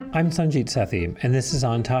I'm Sanjit Sethi, and this is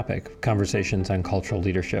On Topic, Conversations on Cultural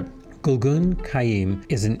Leadership. Gulgun Qayyim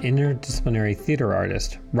is an interdisciplinary theater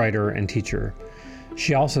artist, writer, and teacher.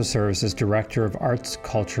 She also serves as Director of Arts,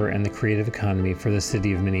 Culture, and the Creative Economy for the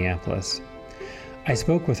City of Minneapolis. I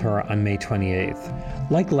spoke with her on May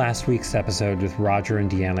 28th. Like last week's episode with Roger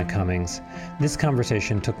and Deanna Cummings, this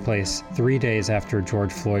conversation took place 3 days after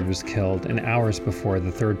George Floyd was killed and hours before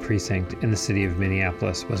the 3rd Precinct in the city of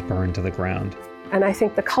Minneapolis was burned to the ground. And I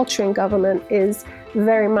think the culture in government is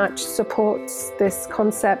very much supports this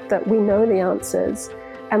concept that we know the answers.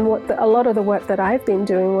 And a lot of the work that I've been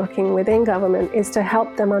doing working within government is to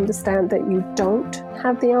help them understand that you don't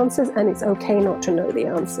have the answers and it's okay not to know the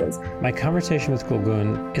answers. My conversation with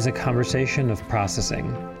Gulgun is a conversation of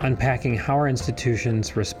processing, unpacking how our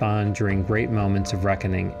institutions respond during great moments of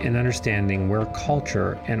reckoning and understanding where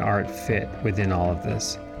culture and art fit within all of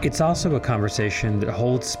this. It's also a conversation that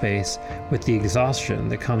holds space with the exhaustion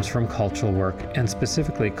that comes from cultural work and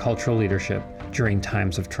specifically cultural leadership during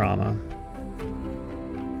times of trauma.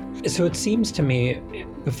 So it seems to me,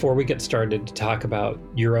 before we get started, to talk about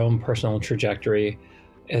your own personal trajectory,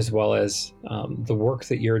 as well as the work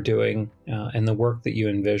that you're doing and the work that you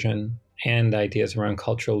envision and ideas around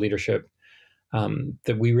cultural leadership,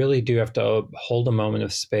 that we really do have to hold a moment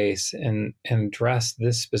of space and address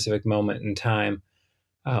this specific moment in time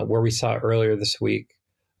where we saw earlier this week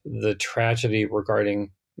the tragedy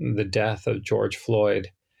regarding the death of George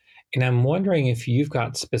Floyd. And I'm wondering if you've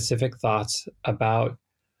got specific thoughts about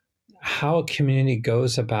how a community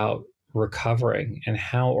goes about recovering and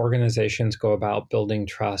how organizations go about building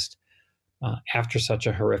trust after such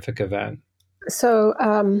a horrific event. So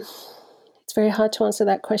it's very hard to answer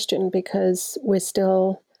that question because we're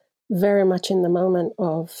still very much in the moment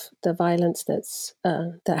of the violence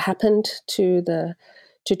that happened to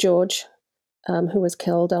George, who was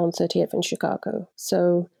killed on 38th in Chicago.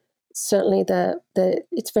 So certainly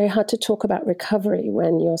it's very hard to talk about recovery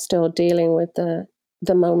when you're still dealing with the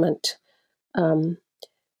moment. On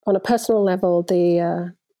a personal level,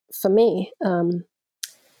 for me,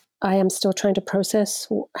 I am still trying to process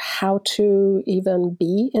how to even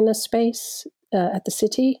be in a space at the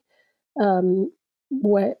city,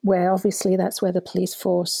 where obviously that's where the police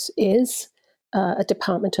force is, a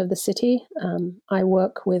department of the city. I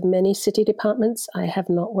work with many city departments. I have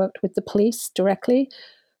not worked with the police directly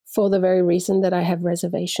for the very reason that I have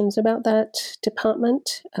reservations about that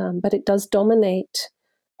department, but it does dominate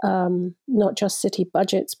not just city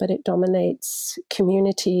budgets, but it dominates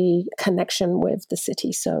community connection with the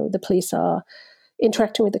city. So the police are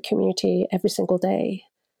interacting with the community every single day.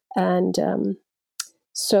 And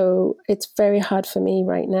so it's very hard for me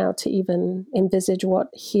right now to even envisage what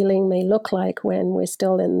healing may look like when we're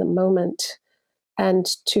still in the moment, and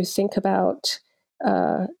to think about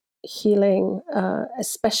healing,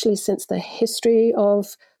 especially since the history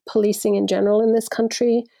of policing in general in this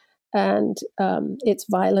country and its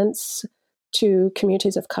violence to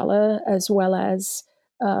communities of color, as well as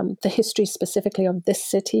the history specifically of this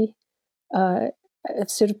city.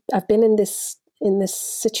 I've been in this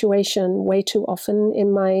situation way too often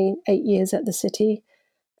in my 8 years at the city,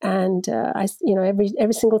 and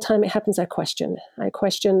every single time it happens, I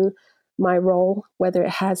question my role, whether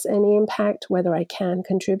it has any impact, whether I can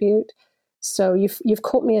contribute. So you've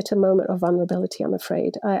caught me at a moment of vulnerability, I'm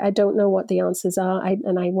afraid. I don't know what the answers are,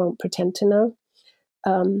 and I won't pretend to know.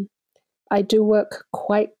 I do work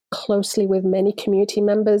quite closely with many community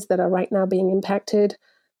members that are right now being impacted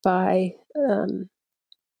by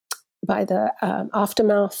the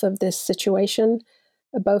aftermath of this situation,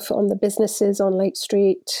 both on the businesses on Lake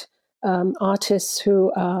Street, artists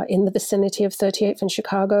who are in the vicinity of 38th in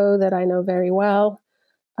Chicago that I know very well,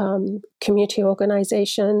 community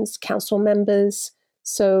organizations, council members.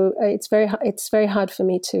 So it's very hard for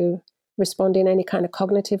me to respond in any kind of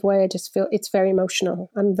cognitive way. I just feel it's very emotional.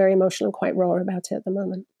 I'm very emotional and quite raw about it at the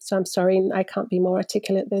moment. So I'm sorry, I can't be more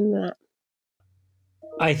articulate than that.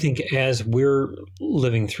 I think as we're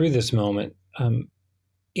living through this moment,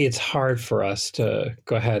 it's hard for us to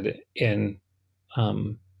go ahead and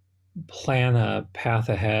plan a path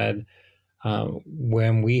ahead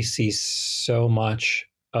when we see so much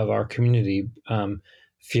of our community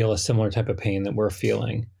feel a similar type of pain that we're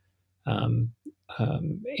feeling. And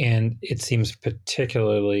it seems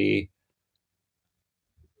particularly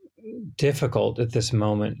difficult at this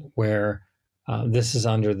moment where this is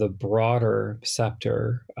under the broader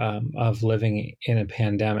scepter of living in a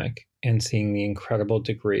pandemic and seeing the incredible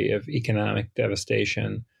degree of economic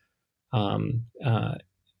devastation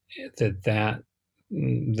that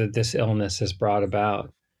this illness has brought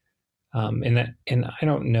about. And I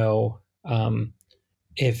don't know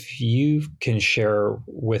if you can share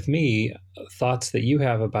with me thoughts that you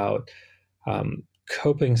have about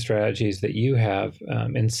coping strategies that you have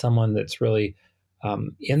in someone that's really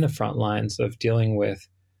in the front lines of dealing with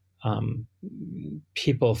um,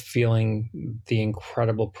 people feeling the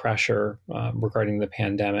incredible pressure regarding the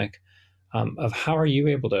pandemic. Of how are you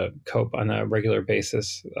able to cope on a regular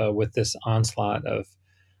basis with this onslaught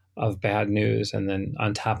of bad news, and then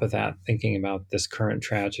on top of that, thinking about this current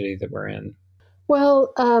tragedy that we're in?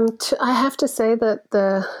 Well, I have to say that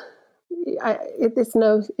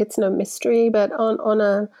it's no mystery, but on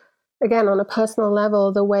a personal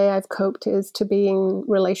level, the way I've coped is to be in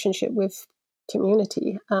relationship with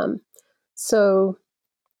community. So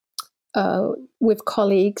with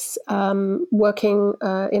colleagues working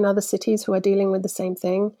in other cities who are dealing with the same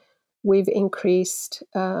thing, we've increased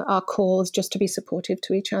our calls just to be supportive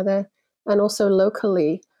to each other, and also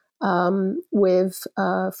locally with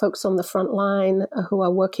folks on the front line who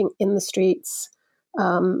are working in the streets,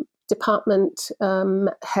 department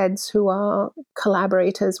heads who are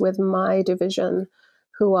collaborators with my division,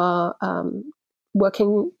 who are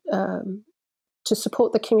working to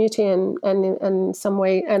support the community and in some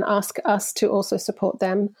way, and ask us to also support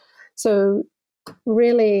them. So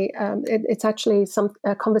really, it's actually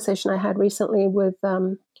a conversation I had recently with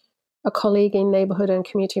a colleague in neighborhood and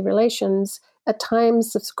community relations. At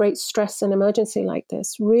times of great stress and emergency like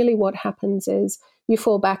this, really what happens is you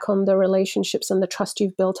fall back on the relationships and the trust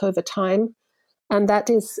you've built over time. And that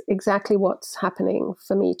is exactly what's happening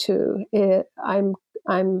for me too.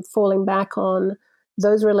 I'm falling back on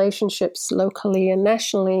those relationships locally and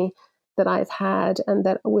nationally that I've had, and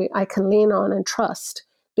that I can lean on and trust.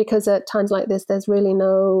 Because at times like this, there's really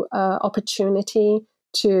no opportunity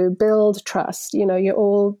to build trust. You know, you're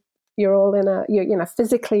all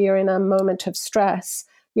physically you're in a moment of stress.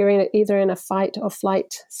 You're either in a fight or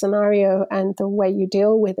flight scenario, and the way you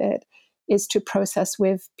deal with it is to process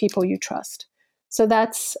with people you trust. So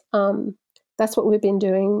that's what we've been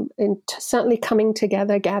doing, certainly coming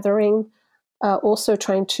together, gathering, also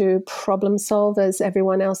trying to problem solve as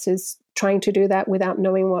everyone else is trying to do that without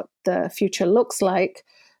knowing what the future looks like,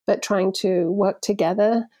 but trying to work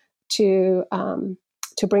together to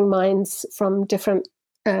bring minds from different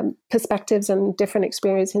perspectives and different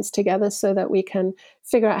experiences together, so that we can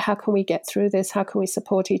figure out how can we get through this, how can we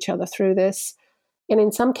support each other through this, and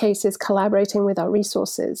in some cases collaborating with our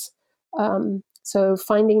resources. So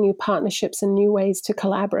finding new partnerships and new ways to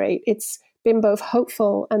collaborate. It's been both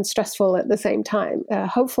hopeful and stressful at the same time.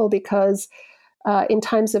 Hopeful because in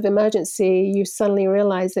times of emergency, you suddenly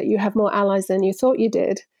realize that you have more allies than you thought you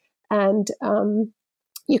did. And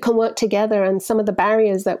you can work together, and some of the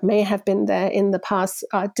barriers that may have been there in the past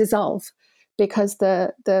dissolve because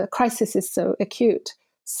the crisis is so acute.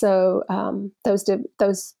 So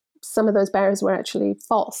some of those barriers were actually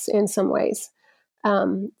false in some ways.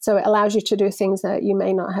 So it allows you to do things that you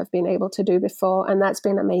may not have been able to do before, and that's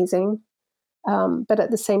been amazing. But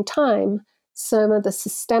at the same time, some of the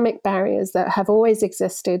systemic barriers that have always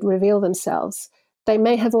existed reveal themselves. They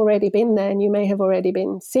may have already been there, and you may have already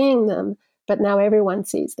been seeing them, but now everyone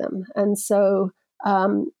sees them. And so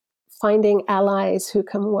finding allies who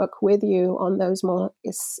can work with you on those more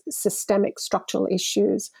systemic structural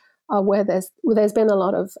issues are where there's been a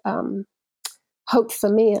lot of hope for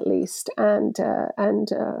me, at least, and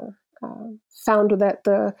found that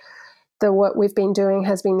the work we've been doing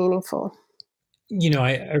has been meaningful. You know,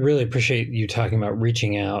 I really appreciate you talking about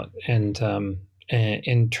reaching out and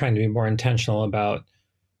trying to be more intentional about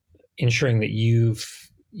ensuring that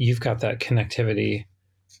you've got that connectivity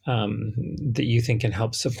that you think can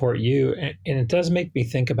help support you. And it does make me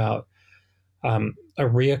think about a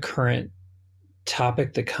reoccurrent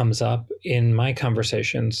topic that comes up in my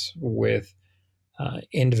conversations with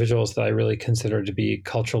individuals that I really consider to be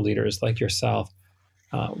cultural leaders like yourself,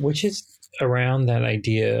 which is around that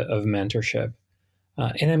idea of mentorship.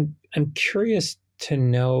 And I'm curious to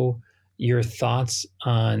know your thoughts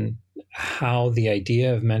on how the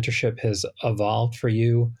idea of mentorship has evolved for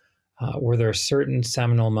you. Were there certain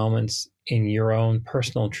seminal moments in your own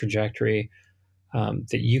personal trajectory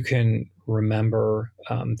that you can remember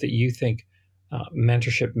that you think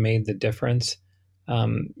mentorship made the difference?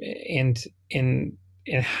 And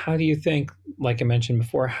how do you think, like I mentioned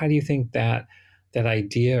before, how do you think that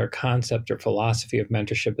idea or concept or philosophy of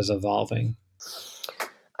mentorship is evolving?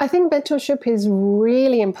 I think mentorship is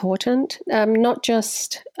really important, not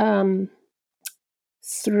just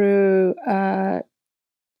through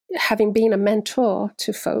having been a mentor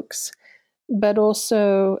to folks, but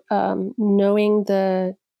also knowing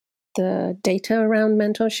the data around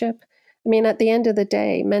mentorship. I mean, at the end of the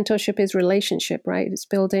day, mentorship is relationship, right? It's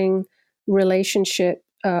building relationship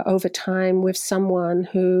over time with someone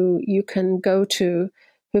who you can go to,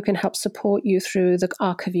 who can help support you through the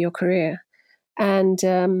arc of your career. And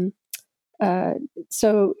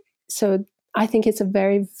so I think it's a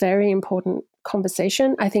very, very important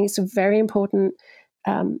conversation. I think it's a very important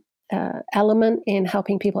element in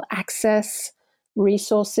helping people access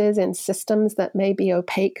resources and systems that may be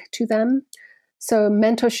opaque to them. So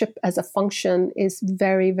mentorship as a function is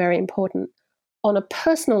very, very important. On a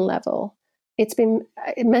personal level,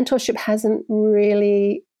 mentorship hasn't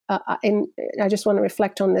really, I just want to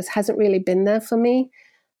reflect on this, hasn't really been there for me.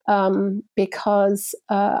 Because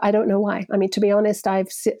I don't know why. I mean, to be honest,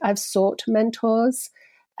 I've sought mentors,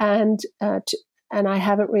 and I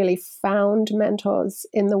haven't really found mentors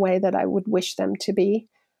in the way that I would wish them to be.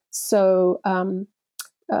 So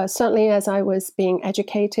certainly, as I was being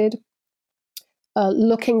educated,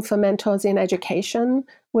 looking for mentors in education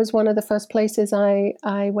was one of the first places I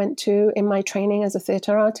went to in my training as a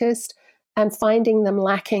theatre artist, and finding them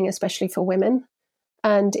lacking, especially for women.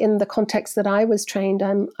 And in the context that I was trained,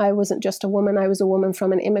 I wasn't just a woman. I was a woman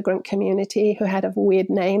from an immigrant community who had a weird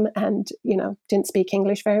name and, didn't speak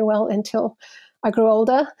English very well until I grew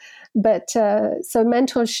older. But so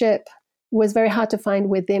mentorship was very hard to find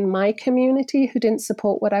within my community who didn't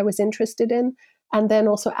support what I was interested in. And then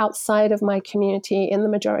also outside of my community in the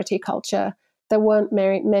majority culture, there weren't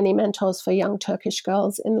many mentors for young Turkish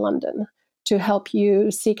girls in London to help you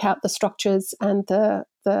seek out the structures and the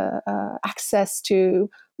access to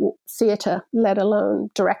theatre, let alone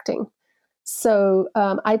directing. So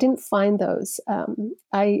I didn't find those.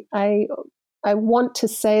 I want to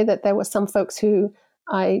say that there were some folks who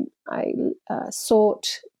I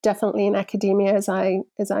sought definitely in academia as I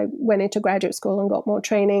went into graduate school and got more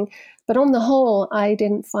training. But on the whole, I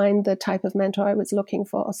didn't find the type of mentor I was looking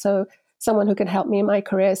for. So someone who could help me in my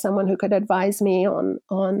career, someone who could advise me on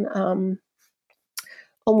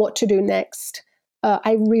what to do next.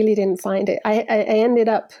 I really didn't find it. I ended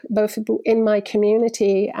up both in my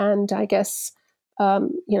community and I guess,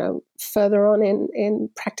 further on in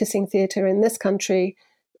practicing theatre in this country,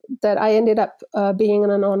 that I ended up being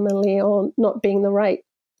an anomaly or not being the right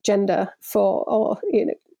gender for, or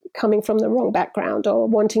coming from the wrong background or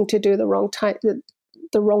wanting to do the wrong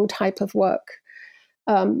type of work.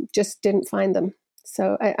 Just didn't find them.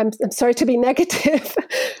 So I'm sorry to be negative,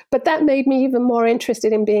 but that made me even more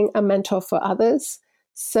interested in being a mentor for others.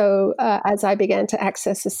 So as I began to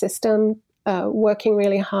access the system, working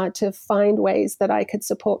really hard to find ways that I could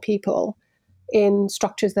support people in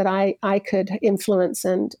structures that I could influence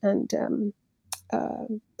and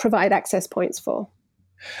provide access points for.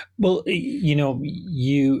 Well,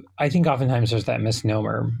 I think oftentimes there's that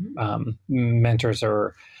misnomer. Mentors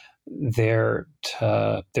are they're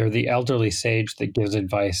the elderly sage that gives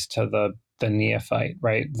advice to the neophyte,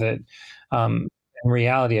 right? That in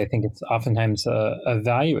reality, I think it's oftentimes a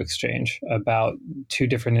value exchange about two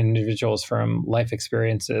different individuals from life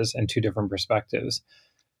experiences and two different perspectives.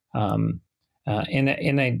 And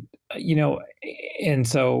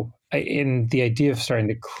so in the idea of starting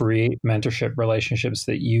to create mentorship relationships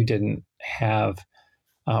that you didn't have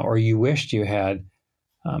or you wished you had,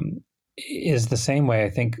 is the same way I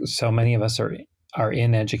think so many of us are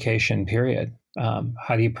in education, period.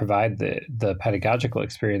 How do you provide the pedagogical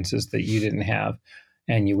experiences that you didn't have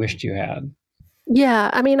and you wished you had? Yeah,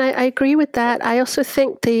 I mean, I agree with that. I also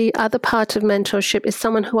think the other part of mentorship is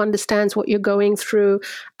someone who understands what you're going through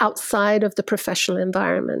outside of the professional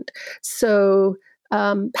environment. So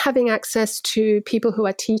having access to people who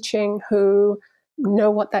are teaching, who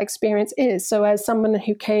know what that experience is. So as someone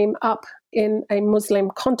who came up in a Muslim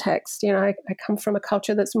context, I come from a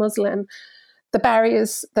culture that's Muslim, the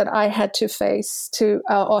barriers that I had to face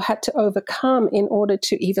or had to overcome in order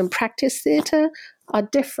to even practice theatre are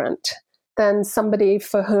different than somebody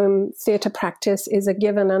for whom theatre practice is a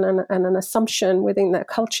given and an assumption within their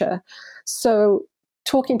culture. So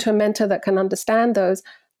talking to a mentor that can understand those,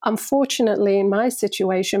 unfortunately, in my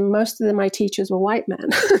situation, most of my teachers were white men.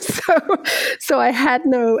 so I had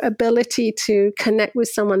no ability to connect with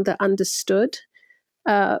someone that understood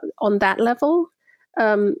on that level.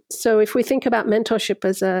 So if we think about mentorship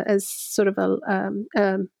as sort of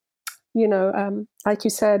like you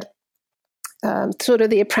said, sort of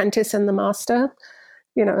the apprentice and the master,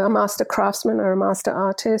 a master craftsman or a master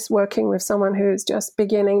artist working with someone who's just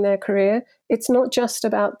beginning their career. It's not just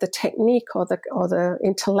about the technique or the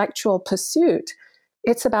intellectual pursuit.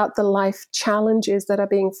 It's about the life challenges that are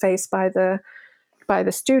being faced by the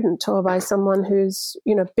student or by someone who's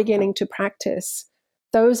beginning to practice.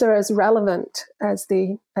 Those are as relevant as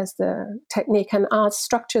the technique, and our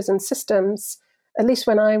structures and systems, at least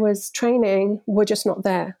when I was training, were just not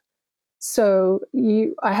there. So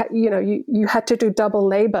you had to do double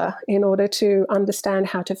labor in order to understand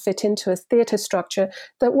how to fit into a theatre structure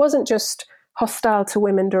that wasn't just hostile to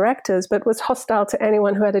women directors, but was hostile to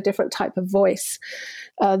anyone who had a different type of voice,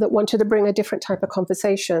 that wanted to bring a different type of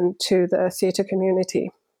conversation to the theatre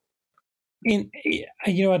community.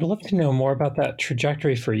 I'd love to know more about that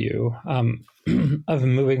trajectory for you, of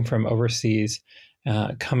moving from overseas,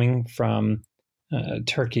 coming from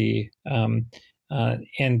Turkey,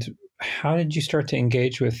 and how did you start to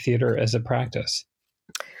engage with theater as a practice?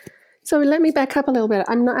 So let me back up a little bit.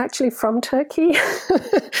 I'm not actually from Turkey.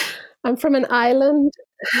 I'm from an island.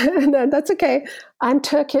 No, that's okay. I'm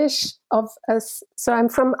Turkish. So I'm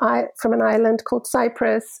from an island called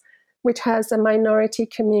Cyprus, which has a minority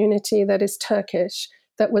community that is Turkish,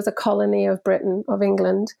 that was a colony of Britain, of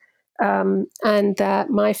England, and that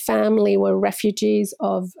my family were refugees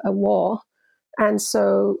of a war. And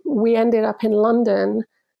so we ended up in London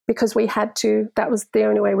because we had to. That was the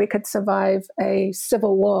only way we could survive a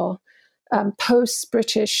civil war,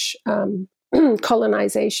 post-British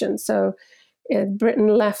colonization. So Britain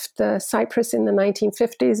left Cyprus in the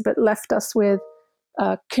 1950s, but left us with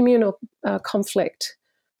communal conflict.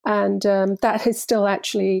 And that is still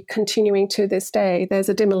actually continuing to this day. There's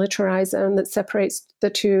a demilitarized zone that separates the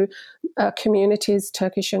two communities,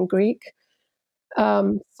 Turkish and Greek.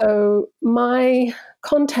 So my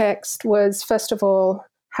context was, first of all,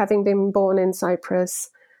 having been born in Cyprus,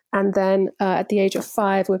 and then at the age of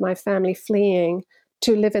 5, with my family fleeing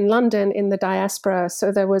to live in London in the diaspora.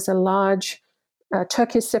 So there was a large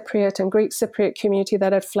Turkish Cypriot and Greek Cypriot community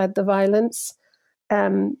that had fled the violence.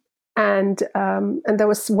 And there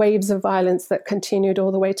was waves of violence that continued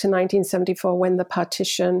all the way to 1974, when the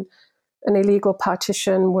partition, an illegal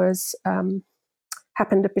partition, was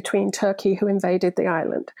happened between Turkey, who invaded the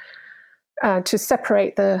island, to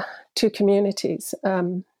separate the two communities.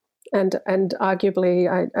 And arguably,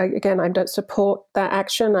 I don't support that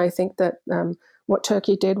action. I think that what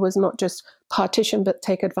Turkey did was not just partition, but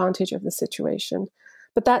take advantage of the situation.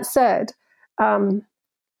 But that said,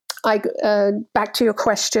 back to your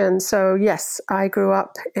question. So yes, I grew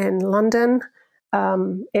up in London,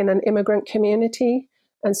 in an immigrant community.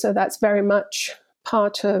 And so that's very much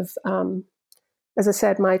part of, as I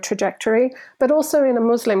said, my trajectory, but also in a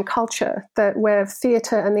Muslim culture where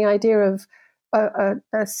theatre and the idea of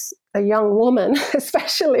a young woman,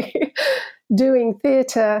 especially, doing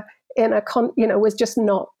theatre was just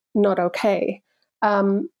not okay.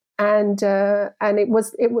 And it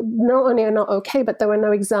was not only not okay, but there were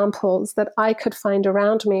no examples that I could find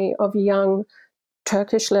around me of young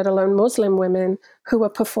Turkish, let alone Muslim women, who were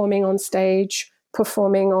performing on stage,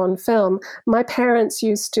 performing on film. My parents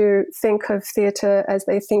used to think of theatre as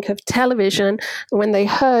they think of television. When they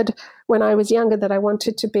heard, when I was younger, that I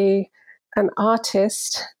wanted to be an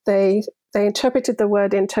artist, they interpreted the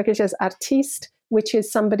word in Turkish as artist, which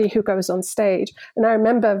is somebody who goes on stage. And I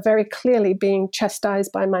remember very clearly being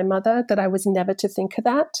chastised by my mother that I was never to think of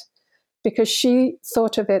that, because she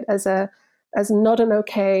thought of it as not an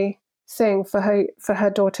okay thing for her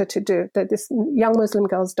daughter to do, that this young Muslim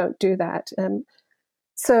girls don't do that.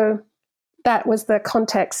 So that was the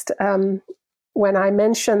context. When I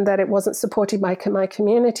mentioned that it wasn't supported by my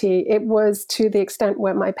community, it was to the extent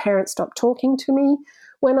where my parents stopped talking to me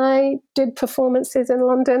when I did performances in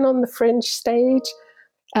London on the Fringe stage.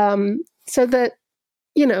 So that,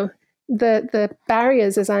 the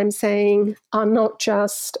barriers, as I'm saying, are not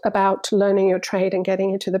just about learning your trade and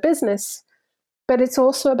getting into the business, but it's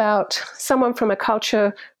also about someone from a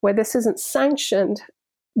culture where this isn't sanctioned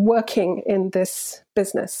working in this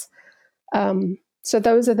business. So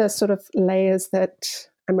those are the sort of layers that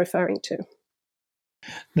I'm referring to.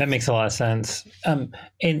 That makes a lot of sense. And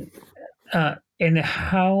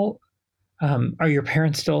how are your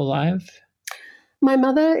parents still alive? My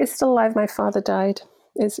mother is still alive. My father died.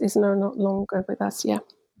 Is no longer with us. Yeah.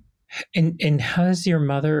 And how does your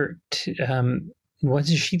mother? What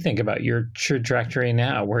does she think about your trajectory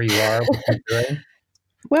now? Where you are? What you're doing?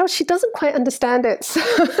 Well, she doesn't quite understand it. So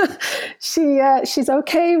she's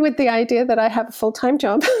okay with the idea that I have a full-time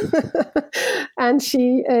job, and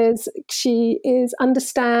she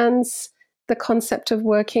understands the concept of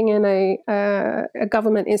working in a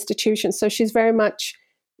government institution. So she's very much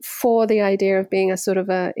for the idea of being a sort of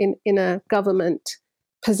in a government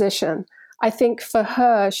position. I think for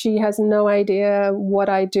her, she has no idea what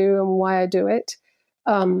I do and why I do it.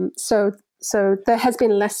 So there has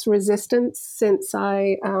been less resistance since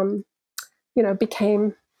I,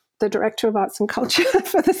 became the Director of Arts and Culture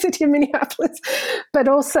for the City of Minneapolis, but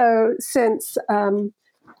also since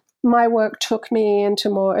my work took me into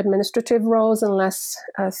more administrative roles and less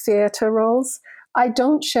theatre roles. I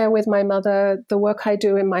don't share with my mother the work I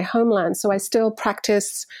do in my homeland. So I still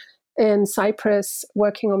practice in Cyprus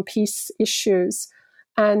working on peace issues.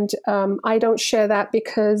 And I don't share that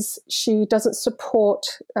because she doesn't support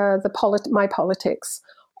my politics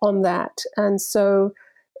on that. And so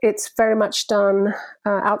it's very much done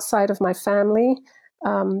outside of my family.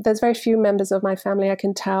 There's very few members of my family I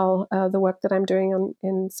can tell the work that I'm doing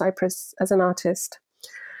in Cyprus as an artist,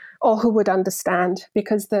 or who would understand,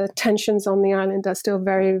 because the tensions on the island are still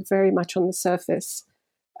very, very much on the surface.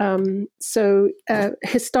 So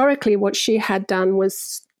historically, what she had done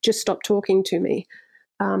was just stop talking to me.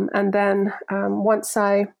 And then once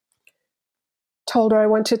I told her I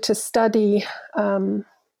wanted to study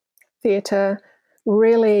theatre,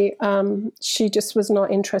 really, she just was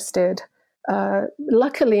not interested.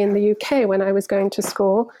 Luckily, in the UK, when I was going to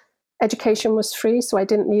school, education was free, so I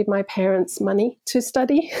didn't need my parents' money to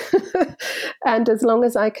study. And as long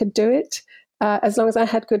as I could do it, as long as I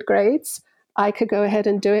had good grades, I could go ahead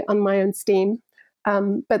and do it on my own steam.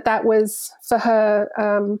 But that was, for her,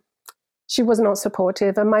 she was not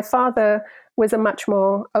supportive. And my father was a much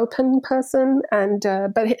more open person. And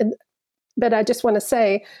but I just want to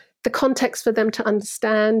say, the context for them to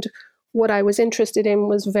understand what I was interested in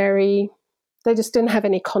was they just didn't have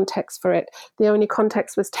any context for it. The only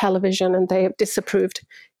context was television, and they disapproved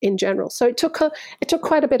in general. So it took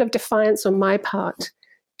quite a bit of defiance on my part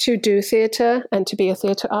to do theatre and to be a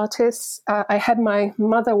theatre artist. I had my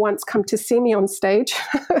mother once come to see me on stage,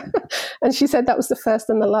 and she said that was the first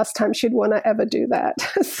and the last time she'd want to ever do that.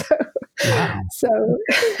 So,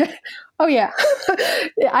 oh yeah,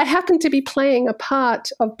 I happened to be playing a part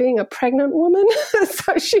of being a pregnant woman,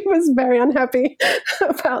 so she was very unhappy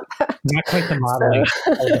about that. Not quite the modeling.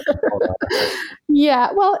 So, yeah,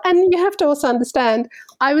 well, and you have to also understand,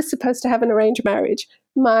 I was supposed to have an arranged marriage.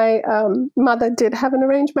 My mother did have an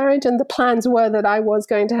arranged marriage, and the plans were that I was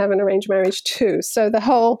going to have an arranged marriage too. So the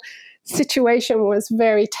whole situation was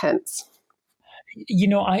very tense.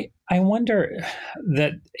 I wonder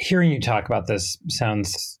that hearing you talk about this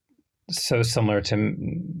sounds so similar to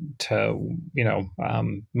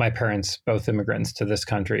my parents, both immigrants to this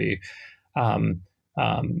country. So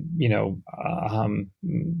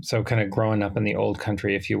kind of growing up in the old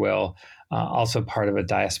country, if you will, also part of a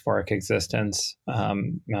diasporic existence.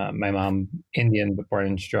 My mom, Indian, but born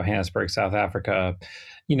in Johannesburg, South Africa.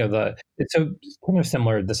 It's so kind of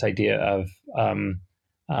similar, this idea of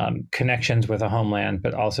connections with a homeland,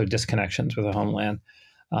 but also disconnections with a homeland.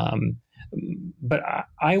 But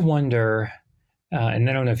I wonder, and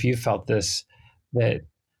I don't know if you felt this, that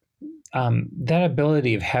that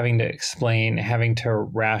ability of having to explain, having to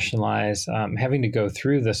rationalize, having to go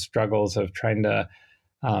through the struggles of trying to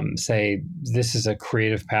say, this is a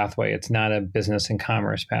creative pathway. It's not a business and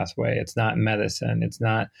commerce pathway. It's not medicine. It's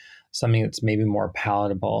not something that's maybe more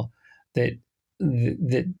palatable. That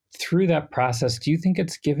through that process, do you think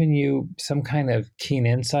it's given you some kind of keen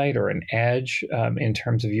insight or an edge in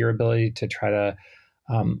terms of your ability to try to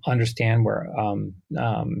understand where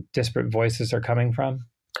disparate voices are coming from?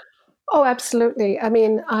 Oh, absolutely. I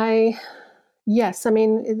mean,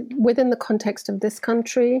 within the context of this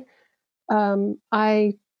country,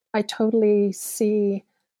 I totally see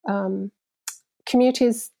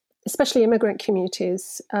communities, especially immigrant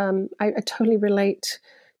communities. I totally relate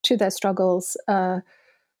to their struggles. I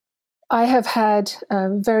have had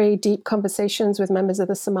very deep conversations with members of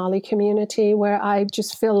the Somali community where I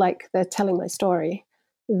just feel like they're telling my story.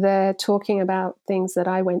 They're talking about things that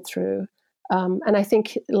I went through. And I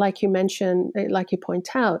think, like you mentioned, like you point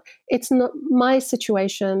out, it's not, my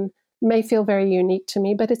situation may feel very unique to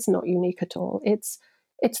me, but it's not unique at all. It's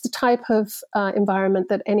the type of environment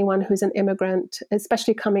that anyone who's an immigrant,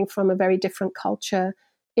 especially coming from a very different culture,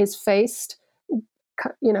 is faced.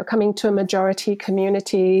 Coming to a majority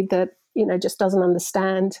community that just doesn't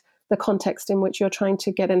understand the context in which you're trying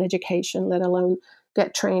to get an education, let alone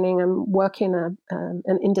get training and work in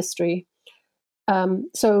an industry.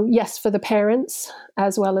 So yes, for the parents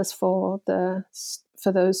as well as for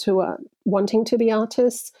those who are wanting to be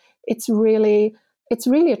artists, it's really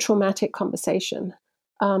a traumatic conversation.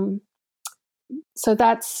 So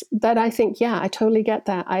that I think, yeah, I totally get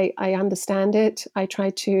that. I understand it. I try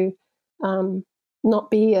to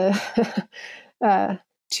not be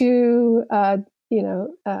too, I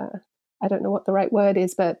don't know what the right word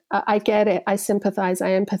is, but I get it. I sympathize.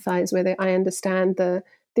 I empathize with it. I understand the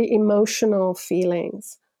emotional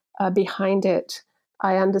feelings behind it.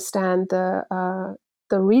 I understand the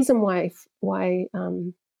reason why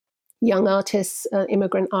young artists,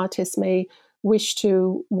 immigrant artists, may wish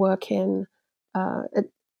to work in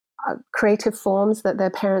creative forms that their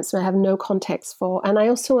parents may have no context for. And I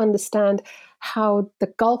also understand how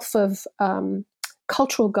the gulf of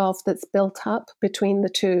cultural gulf that's built up between the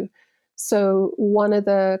two. So one of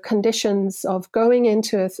the conditions of going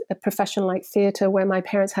into a profession like theatre, where my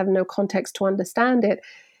parents have no context to understand it,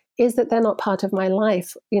 is that they're not part of my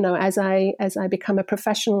life. As I become a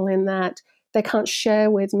professional in that, they can't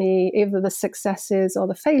share with me either the successes or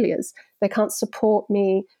the failures. They can't support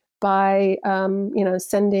me by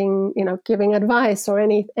sending, giving advice or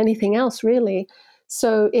anything else really.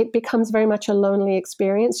 So it becomes very much a lonely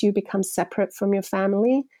experience. You become separate from your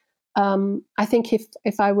family. I think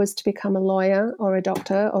if I was to become a lawyer or a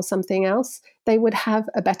doctor or something else, they would have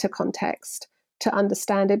a better context to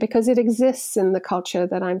understand it, because it exists in the culture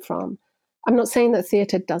that I'm from. I'm not saying that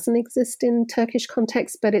theatre doesn't exist in Turkish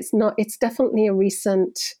context, but it's definitely a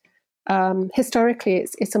recent, historically,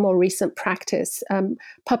 it's a more recent practice.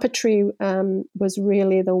 Puppetry was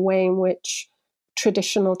really the way in which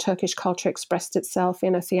traditional Turkish culture expressed itself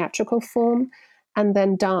in a theatrical form. And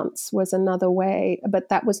then dance was another way, but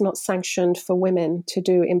that was not sanctioned for women to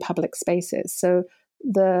do in public spaces. So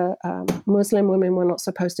the Muslim women were not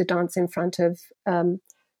supposed to dance in front of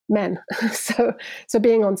men. So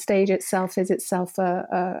being on stage itself is itself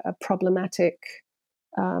a problematic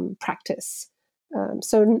practice.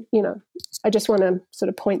 I just want to sort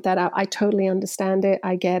of point that out. I totally understand it.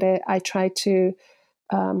 I get it. I try to,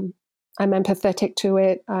 I'm empathetic to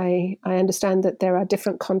it. I understand that there are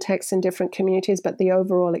different contexts in different communities, but the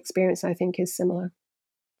overall experience, I think, is similar.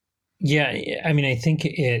 Yeah, I mean, I think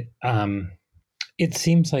it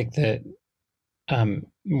seems like that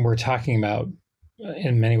we're talking about,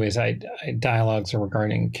 in many ways, dialogues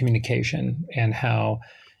regarding communication and how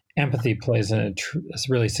empathy plays a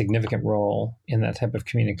really significant role in that type of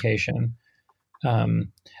communication.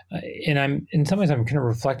 And in some ways, I'm kind of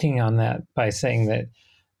reflecting on that by thinking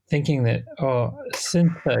that,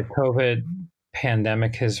 since the COVID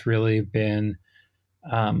pandemic has really been,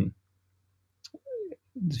 kind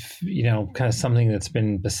of something that's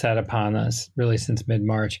been beset upon us really since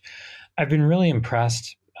mid-March, I've been really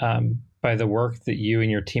impressed by the work that you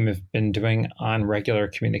and your team have been doing on regular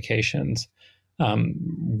communications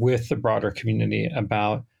with the broader community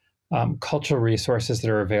about cultural resources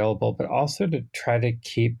that are available, but also to try to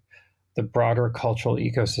keep the broader cultural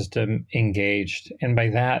ecosystem engaged. And by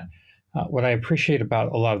that, what I appreciate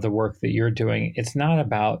about a lot of the work that you're doing, it's not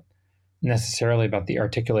necessarily about the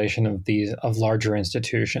articulation of larger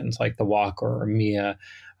institutions like the WAC or MIA.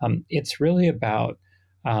 It's really about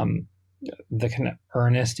the kind of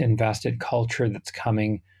earnest, invested culture that's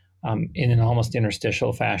coming in an almost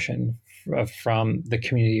interstitial fashion from the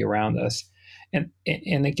community around us. And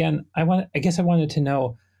again, I guess I wanted to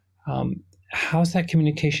know, how's that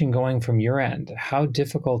communication going from your end? How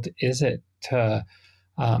difficult is it to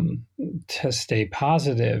stay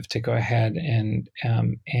positive, to go ahead and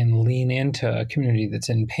lean into a community that's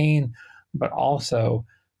in pain, but also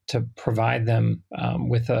to provide them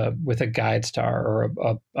with a guide star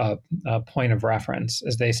or a point of reference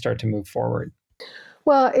as they start to move forward?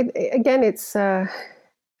 Well, it's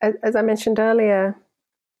as I mentioned earlier,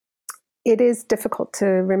 it is difficult to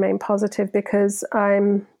remain positive because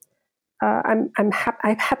I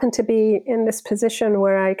happen to be in this position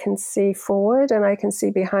where I can see forward and I can see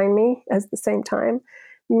behind me at the same time,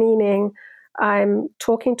 meaning I'm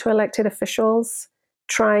talking to elected officials,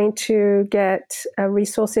 trying to get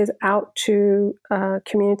resources out to a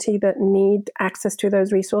community that need access to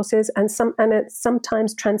those resources, and it's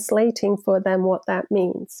sometimes translating for them what that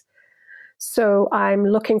means. So I'm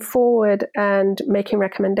looking forward and making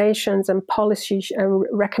recommendations and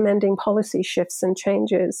recommending policy shifts and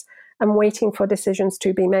changes. I'm waiting for decisions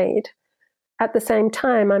to be made. At the same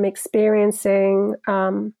time, I'm experiencing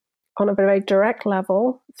on a very direct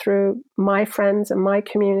level through my friends and my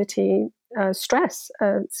community stress,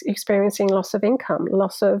 experiencing loss of income,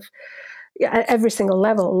 loss of at every single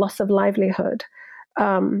level, loss of livelihood.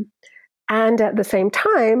 And at the same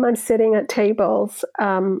time, I'm sitting at tables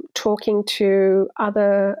talking to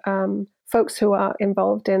other folks who are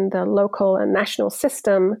involved in the local and national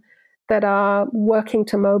system that are working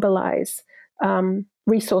to mobilize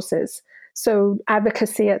resources. So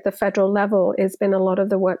advocacy at the federal level has been a lot of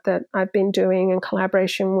the work that I've been doing in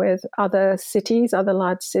collaboration with other cities, other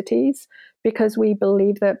large cities, because we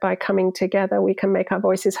believe that by coming together, we can make our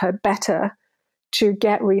voices heard better to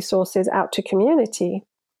get resources out to community.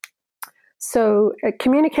 So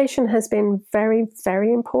communication has been very,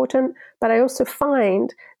 very important, but I also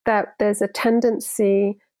find that there's a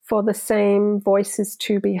tendency for the same voices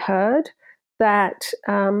to be heard that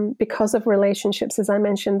because of relationships, as I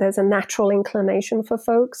mentioned, there's a natural inclination for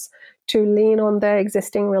folks to lean on their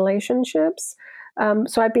existing relationships.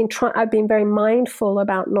 So I've been very mindful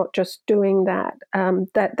about not just doing that.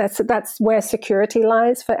 That's where security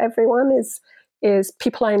lies for everyone, is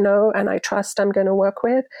people I know and I trust I'm going to work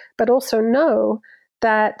with, but also know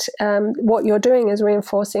that what you're doing is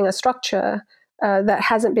reinforcing a structure that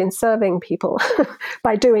hasn't been serving people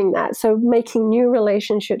by doing that. So making new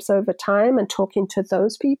relationships over time and talking to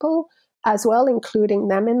those people as well, including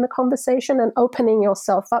them in the conversation, and opening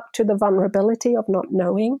yourself up to the vulnerability of not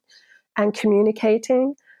knowing and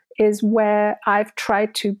communicating is where I've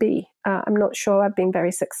tried to be. I'm not sure I've been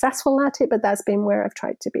very successful at it, but that's been where I've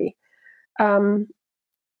tried to be.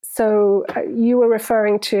 So you were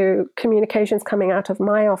referring to communications coming out of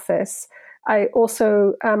my office. I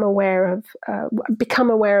also am become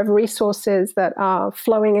aware of resources that are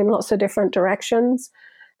flowing in lots of different directions,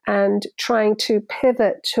 and trying to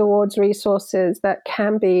pivot towards resources that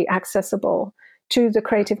can be accessible to the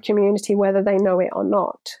creative community, whether they know it or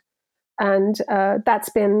not. And that's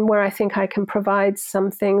been where I think I can provide some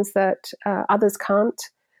things that others can't.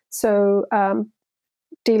 So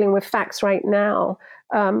dealing with facts right now,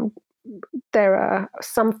 there are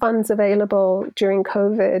some funds available during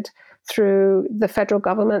COVID through the federal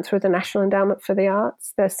government, through the National Endowment for the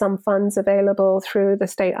Arts. There's some funds available through the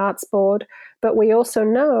State Arts Board. But we also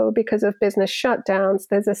know, because of business shutdowns,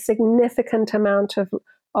 there's a significant amount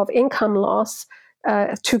of income loss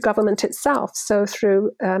to government itself. So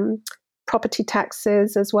through property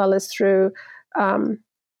taxes, as well as through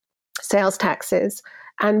sales taxes.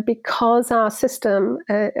 And because our system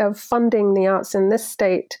of funding the arts in this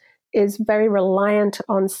state is very reliant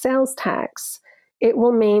on sales tax, it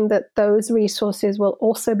will mean that those resources will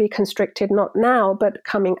also be constricted, not now, but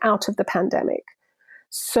coming out of the pandemic.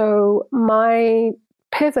 So my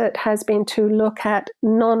pivot has been to look at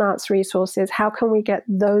non-arts resources. How can we get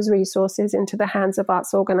those resources into the hands of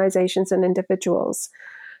arts organizations and individuals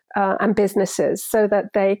and businesses so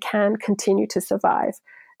that they can continue to survive?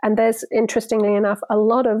 And there's, interestingly enough, a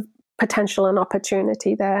lot of potential and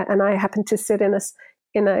opportunity there. And I happen to sit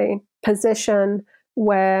in a position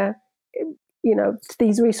where,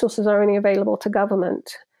 these resources are only available to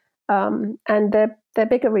government, and they're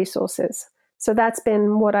bigger resources. So that's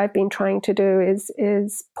been what I've been trying to do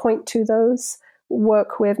is point to those,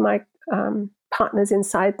 work with my partners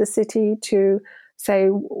inside the city to say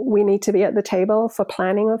we need to be at the table for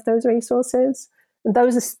planning of those resources.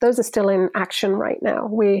 Those are still in action right now.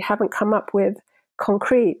 We haven't come up with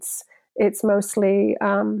concretes. It's mostly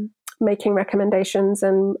making recommendations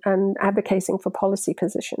and advocating for policy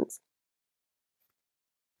positions.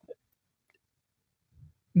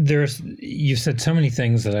 You said so many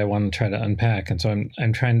things that I want to try to unpack, and so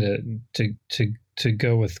I'm trying to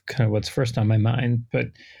go with kind of what's first on my mind. But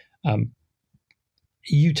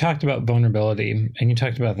you talked about vulnerability, and you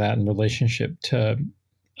talked about that in relationship to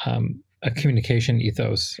a communication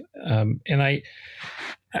ethos, and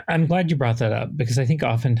I'm glad you brought that up, because I think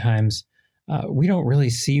oftentimes we don't really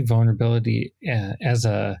see vulnerability as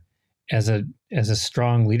a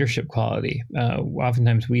strong leadership quality.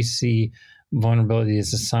 Oftentimes we see vulnerability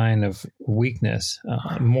is a sign of weakness.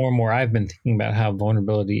 More and more, I've been thinking about how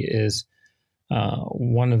vulnerability is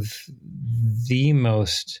one of the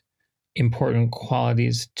most important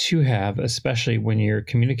qualities to have, especially when you're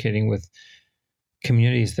communicating with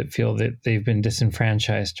communities that feel that they've been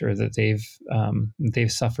disenfranchised, or that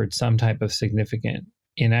they've suffered some type of significant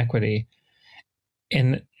inequity.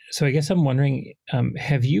 And so I guess I'm wondering,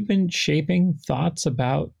 have you been shaping thoughts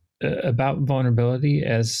about vulnerability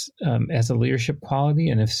as a leadership quality?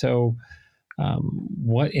 And if so,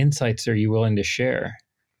 what insights are you willing to share?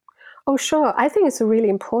 Oh, sure. I think it's a really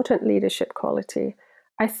important leadership quality.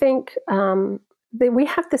 I think we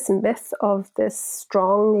have this myth of this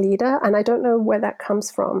strong leader, and I don't know where that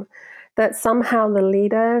comes from, that somehow the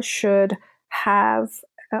leader should have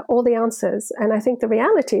all the answers. And I think the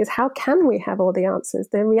reality is, how can we have all the answers?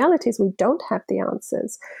 The reality is we don't have the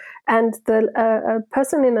answers. And a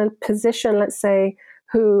person in a position, let's say,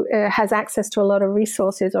 who has access to a lot of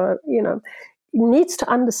resources, or, needs to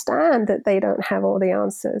understand that they don't have all the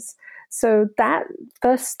answers. So that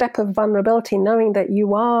first step of vulnerability, knowing that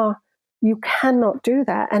you cannot do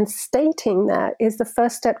that, and stating that, is the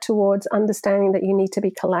first step towards understanding that you need to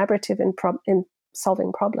be collaborative in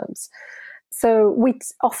solving problems. So we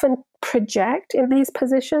often project in these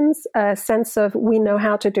positions a sense of, we know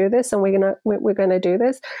how to do this and we're going to do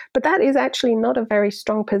this. But that is actually not a very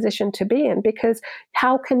strong position to be in, because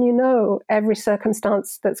how can you know every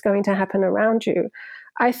circumstance that's going to happen around you?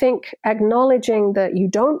 I think acknowledging that you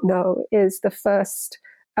don't know is the first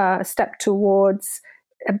a step towards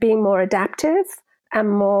being more adaptive and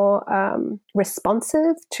more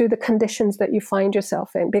responsive to the conditions that you find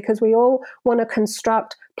yourself in, because we all want to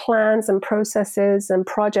construct plans and processes and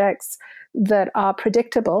projects that are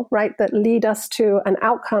predictable, right? That lead us to an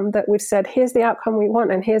outcome that we've said, here's the outcome we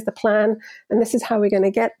want, and here's the plan, and this is how we're going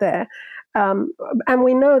to get there. And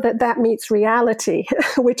we know that that meets reality,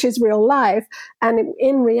 which is real life. And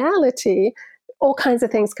in reality, all kinds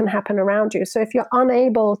of things can happen around you. So if you're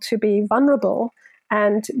unable to be vulnerable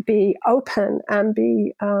and be open and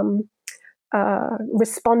be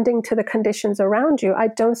responding to the conditions around you, I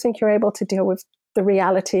don't think you're able to deal with the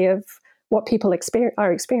reality of what people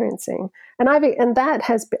are experiencing. And I've learned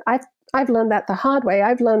that the hard way.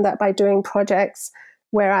 I've learned that by doing projects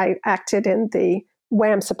where I acted in the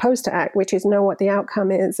way I'm supposed to act, which is know what the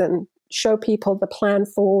outcome is and show people the plan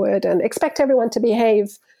forward and expect everyone to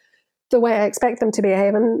behave the way I expect them to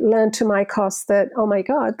behave, and learn to my cost that, oh my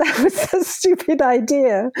God, that was a stupid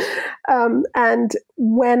idea. And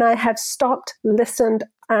when I have stopped, listened,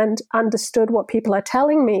 and understood what people are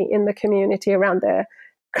telling me in the community around their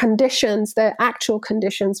conditions, their actual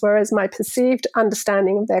conditions, whereas my perceived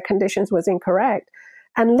understanding of their conditions was incorrect,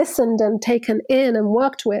 and listened and taken in and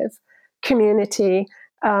worked with community,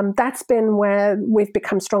 that's been where we've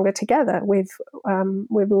become stronger together. We've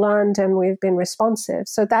learned and we've been responsive.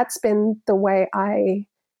 So that's been the way I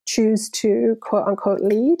choose to quote unquote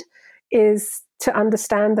lead, is to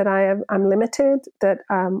understand that I'm limited, that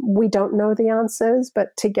we don't know the answers,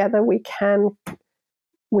 but together we can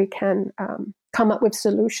come up with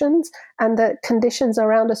solutions, and that conditions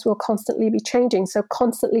around us will constantly be changing. So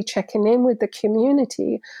constantly checking in with the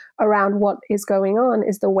community around what is going on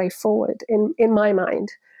is the way forward in my mind.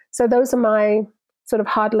 So those are my sort of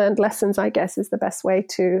hard-learned lessons, I guess, is the best way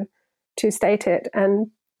to state it. And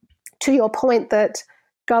to your point that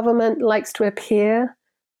government likes to appear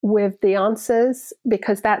with the answers,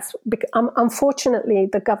 because that's unfortunately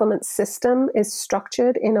the government system is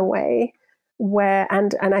structured in a way where,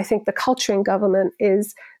 and I think the culture in government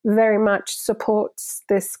is very much supports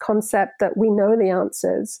this concept that we know the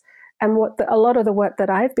answers. And a lot of the work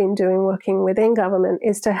that I've been doing working within government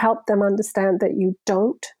is to help them understand that you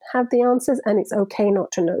don't have the answers, and it's okay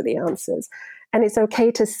not to know the answers. And it's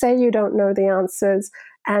okay to say you don't know the answers,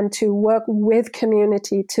 and to work with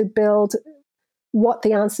community to build what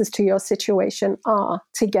the answers to your situation are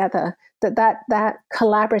together. That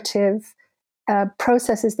collaborative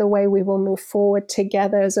process is the way we will move forward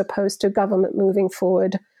together, as opposed to government moving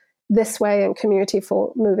forward this way and community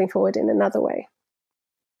moving forward in another way.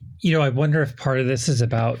 I wonder if part of this is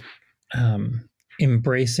about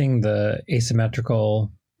embracing the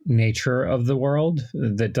asymmetrical nature of the world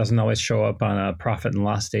that doesn't always show up on a profit and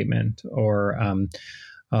loss statement or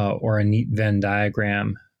a neat Venn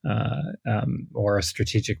diagram or a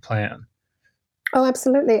strategic plan. Oh,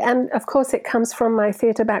 absolutely. And of course, it comes from my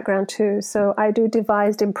theatre background too. So I do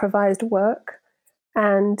devised, improvised work,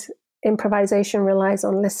 and improvisation relies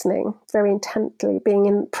on listening very intently,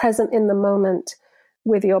 being present in the moment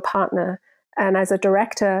with your partner. And as a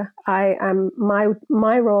director,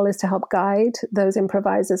 my role is to help guide those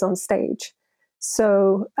improvisers on stage.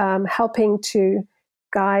 So helping to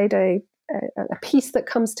guide a piece that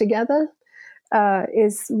comes together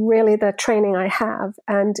is really the training I have.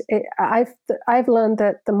 And I've learned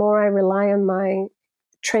that the more I rely on my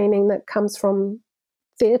training that comes from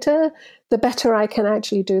theatre, the better I can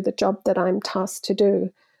actually do the job that I'm tasked to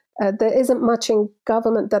do. There isn't much in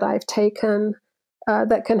government that I've taken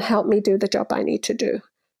that can help me do the job I need to do,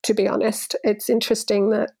 to be honest. It's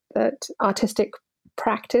interesting that artistic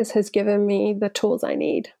practice has given me the tools I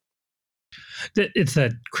need. It's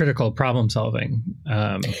that critical problem solving.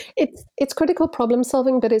 It's critical problem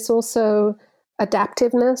solving, but it's also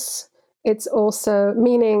adaptiveness. It's also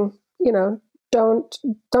meaning, don't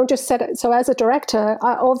just set it. So as a director,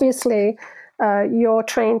 obviously you're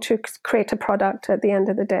trained to create a product at the end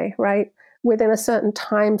of the day, right? Within a certain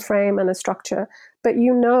time frame and a structure. But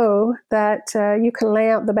you know that you can lay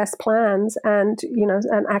out the best plans, and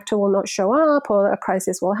an actor will not show up, or a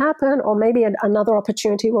crisis will happen, or maybe another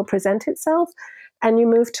opportunity will present itself, and you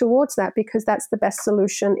move towards that because that's the best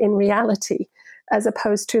solution in reality, as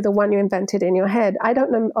opposed to the one you invented in your head. I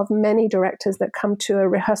don't know of many directors that come to a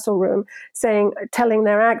rehearsal room telling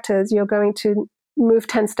their actors, you're going to move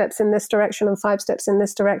 10 steps in this direction and 5 steps in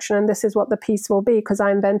this direction, and this is what the piece will be because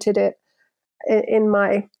I invented it in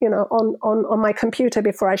my, on my computer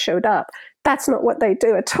before I showed up. That's not what they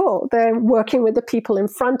do at all. They're working with the people in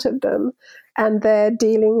front of them, and they're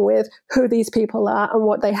dealing with who these people are and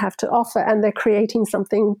what they have to offer, and they're creating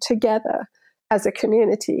something together as a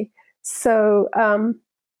community. So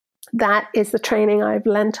that is the training I've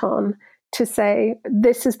lent on to say,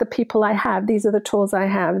 this is the people I have, these are the tools I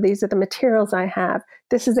have, these are the materials I have,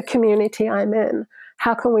 this is the community I'm in.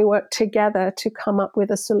 How can we work together to come up with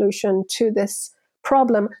a solution to this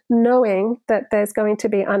problem, knowing that there's going to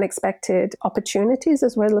be unexpected opportunities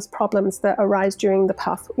as well as problems that arise during the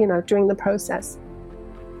path, during the process.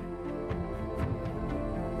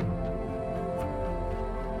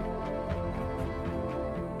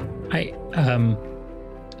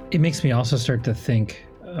 It makes me also start to think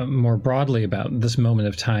more broadly about this moment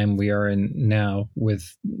of time we are in now with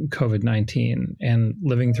COVID-19 and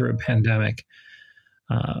living through a pandemic.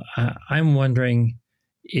 I'm wondering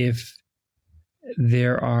if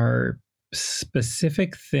there are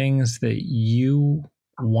specific things that you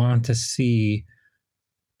want to see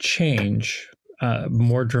change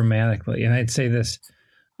more dramatically. And I'd say this,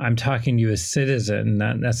 I'm talking to you as citizen,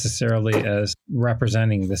 not necessarily as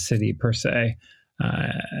representing the city per se.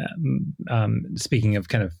 Speaking of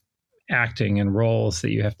kind of acting and roles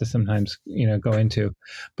that you have to sometimes, go into,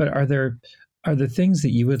 but are there things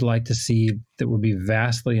that you would like to see that would be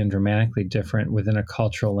vastly and dramatically different within a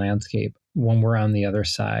cultural landscape when we're on the other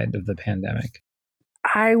side of the pandemic?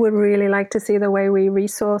 I would really like to see the way we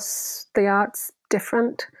resource the arts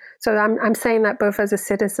different. So I'm saying that both as a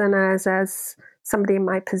citizen, as somebody in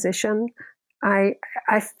my position. I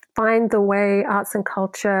find the way arts and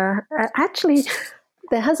culture, actually,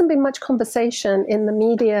 there hasn't been much conversation in the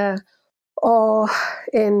media or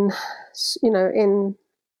in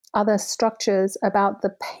other structures about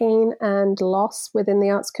the pain and loss within the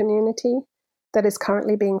arts community that is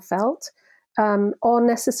currently being felt, or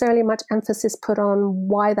necessarily much emphasis put on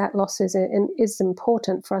why that loss is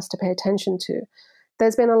important for us to pay attention to.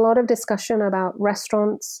 There's been a lot of discussion about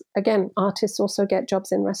restaurants. Again, artists also get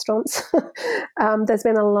jobs in restaurants. There's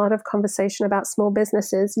been a lot of conversation about small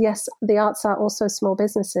businesses. Yes, the arts are also small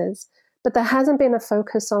businesses, but there hasn't been a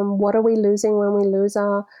focus on what are we losing when we lose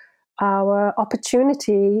our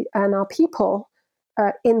opportunity and our people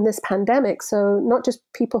in this pandemic. So not just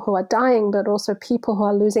people who are dying, but also people who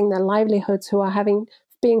are losing their livelihoods, who are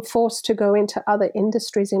being forced to go into other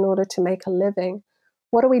industries in order to make a living.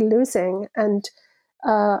 What are we losing? And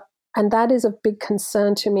that is a big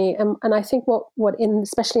concern to me. And I think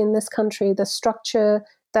especially in this country, the structure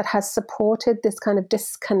that has supported this kind of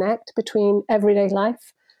disconnect between everyday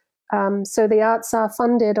life. So the arts are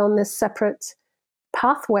funded on this separate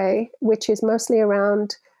pathway, which is mostly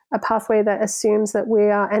around a pathway that assumes that we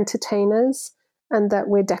are entertainers and that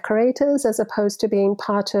we're decorators, as opposed to being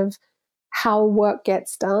part of how work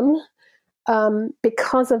gets done.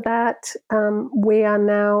 Because of that, we are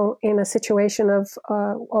now in a situation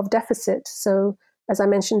of deficit. So, as I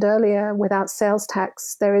mentioned earlier, without sales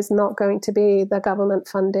tax, there is not going to be the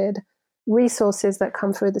government-funded resources that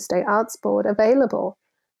come through the State Arts Board available.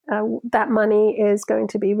 That money is going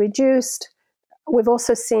to be reduced. We've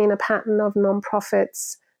also seen a pattern of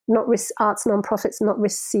arts nonprofits not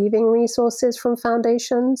receiving resources from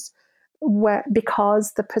foundations,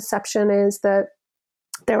 because the perception is that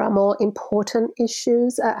there are more important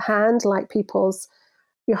issues at hand, like people's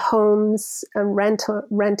homes and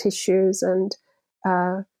rent issues and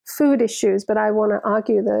food issues. But I want to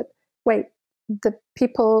argue that, the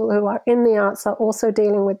people who are in the arts are also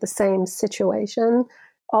dealing with the same situation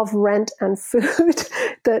of rent and food,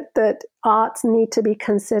 that arts need to be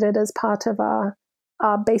considered as part of our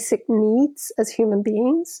basic needs as human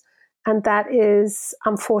beings. And that is,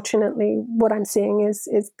 unfortunately, what I'm seeing is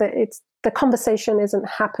that the conversation isn't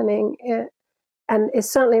happening, and it's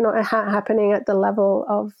certainly not happening at the level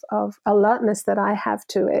of alertness that I have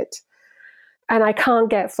to it. And I can't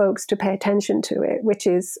get folks to pay attention to it, which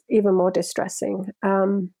is even more distressing.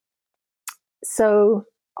 So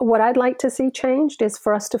what I'd like to see changed is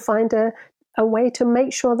for us to find a way to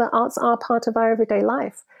make sure that arts are part of our everyday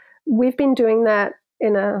life. We've been doing that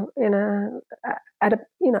in a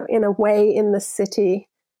way in the city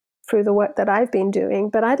through the work that I've been doing,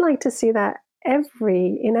 but I'd like to see that in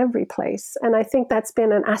every place. And I think that's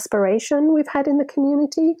been an aspiration we've had in the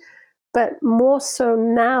community, but more so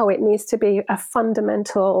now it needs to be a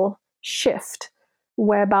fundamental shift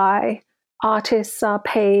whereby artists are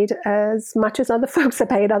paid as much as other folks are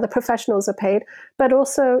paid, other professionals are paid, but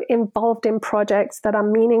also involved in projects that are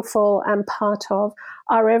meaningful and part of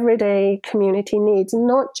our everyday community needs,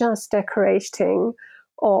 not just decorating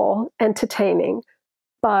or entertaining,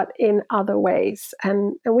 but in other ways.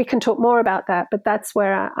 And we can talk more about that, but that's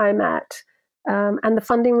where I'm at. And the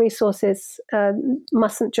funding resources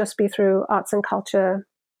mustn't just be through arts and culture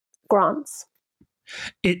grants.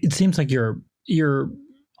 It seems like you're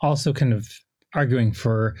also kind of arguing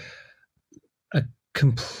for a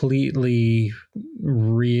completely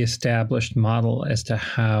reestablished model as to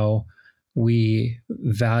how we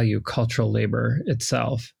value cultural labor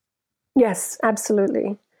itself. Yes,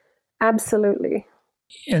 absolutely. Absolutely.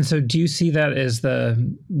 And so do you see that as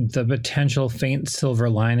the potential faint silver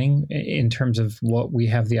lining in terms of what we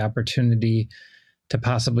have the opportunity to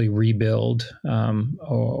possibly rebuild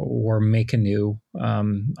or make anew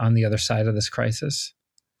on the other side of this crisis?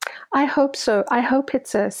 I hope so. I hope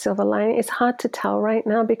it's a silver lining. It's hard to tell right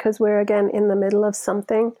now because we're again in the middle of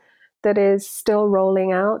something that is still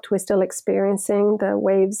rolling out. We're still experiencing the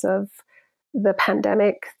waves of the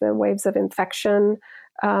pandemic, the waves of infection.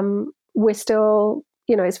 We're still,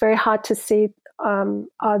 it's very hard to see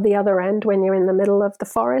the other end when you're in the middle of the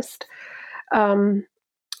forest.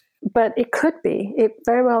 But it could be. It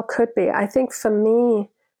very well could be. I think for me,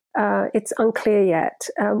 it's unclear yet.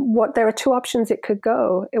 There are two options it could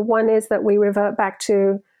go. One is that we revert back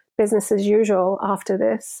to business as usual after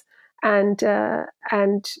this, and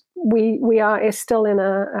we are still in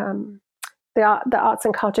the arts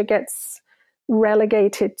and culture gets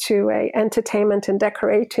relegated to a entertainment and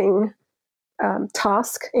decorating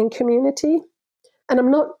task in community. And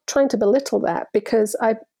I'm not trying to belittle that because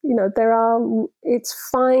it's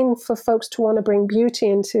fine for folks to want to bring beauty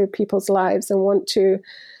into people's lives and want to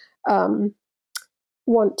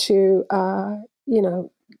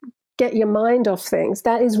get your mind off things.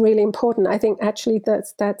 That is really important. I think actually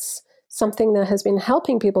that's something that has been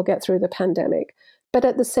helping people get through the pandemic. But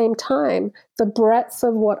at the same time, the breadth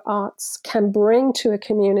of what arts can bring to a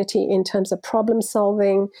community in terms of problem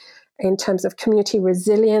solving, in terms of community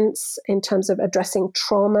resilience, in terms of addressing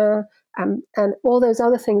trauma, and all those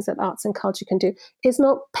other things that arts and culture can do, is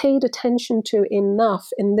not paid attention to enough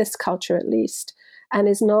in this culture, at least. And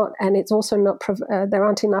it's also not, there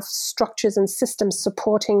aren't enough structures and systems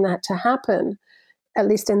supporting that to happen, at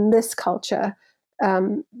least in this culture.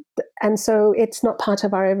 And so it's not part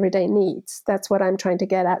of our everyday needs. That's what I'm trying to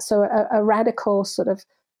get at. So a radical sort of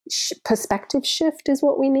perspective shift is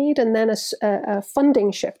what we need, and then a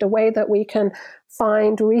funding shift, a way that we can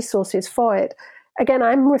find resources for it. Again,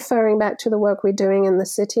 I'm referring back to the work we're doing in the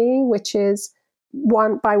city, which is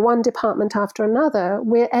one department after another.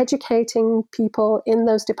 We're educating people in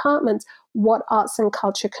those departments what arts and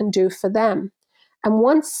culture can do for them. And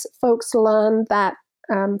once folks learn that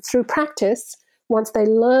through practice, once they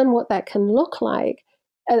learn what that can look like,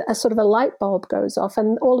 a sort of a light bulb goes off,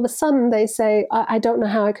 and all of a sudden they say, I don't know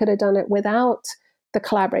how I could have done it without the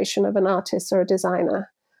collaboration of an artist or a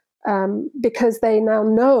designer, because they now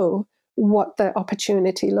know what the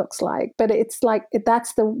opportunity looks like. But it's like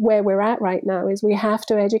that's where we're at right now, is we have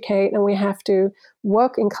to educate and we have to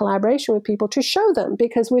work in collaboration with people to show them,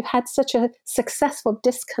 because we've had such a successful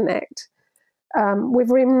disconnect. We've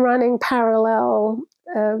been running parallel,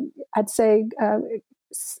 I'd say,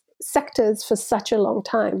 sectors for such a long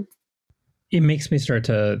time. It makes me start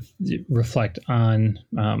to reflect on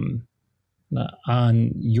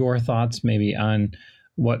your thoughts, maybe on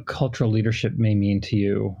what cultural leadership may mean to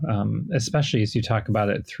you, especially as you talk about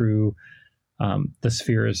it through the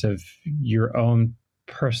spheres of your own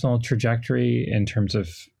personal trajectory in terms of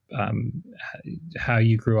how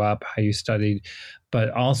you grew up, how you studied,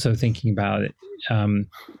 but also thinking about it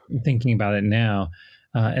now.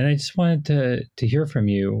 And I just wanted to hear from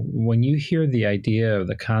you. When you hear the idea of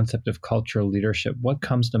the concept of cultural leadership, what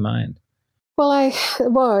comes to mind? Well,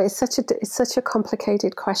 it's such a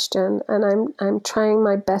complicated question, and I'm trying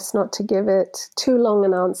my best not to give it too long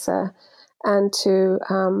an answer, and to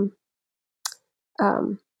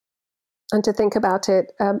think about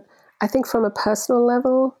it. I think from a personal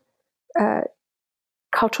level,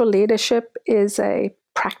 cultural leadership is a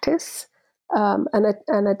practice,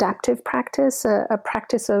 an adaptive practice, a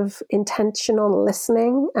practice of intentional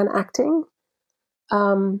listening and acting.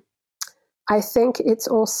 I think it's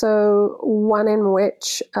also one in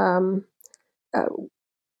which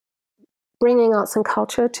bringing arts and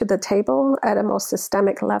culture to the table at a more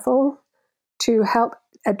systemic level to help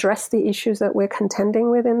address the issues that we're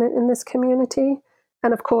contending with in this community.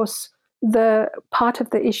 And of course, the part of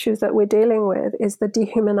the issues that we're dealing with is the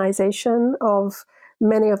dehumanization of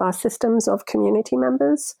many of our systems of community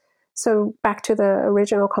members. So back to the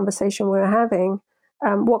original conversation we were having,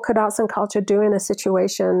 what could arts and culture do in a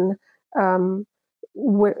situation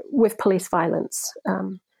with police violence?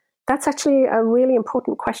 That's actually a really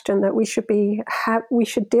important question that we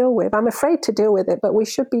should deal with. I'm afraid to deal with it, but we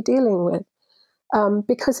should be dealing with,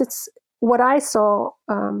 because it's what I saw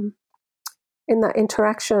in that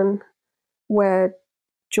interaction where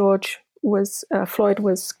Floyd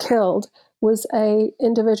was killed, was a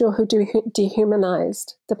individual who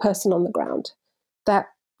dehumanized the person on the ground. That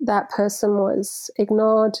that person was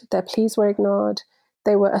ignored, their pleas were ignored,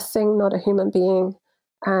 they were a thing, not a human being,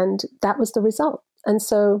 and that was the result. And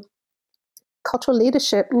so cultural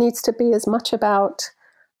leadership needs to be as much about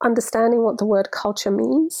understanding what the word culture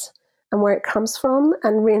means and where it comes from,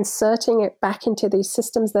 and reinserting it back into these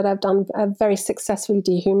systems that have very successfully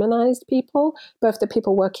dehumanized people, both the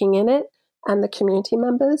people working in it and the community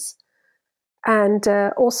members. And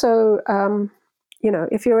also,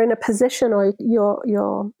 if you're in a position or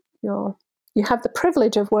you have the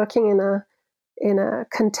privilege of working in a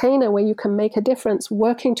container where you can make a difference,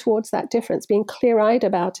 working towards that difference, being clear-eyed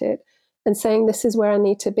about it, and saying this is where I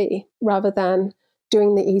need to be, rather than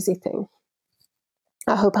doing the easy thing.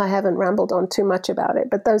 I hope I haven't rambled on too much about it,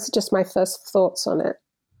 but those are just my first thoughts on it.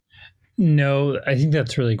 No, I think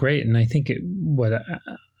that's really great. And I think what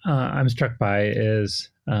I'm struck by is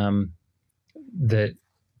that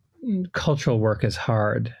cultural work is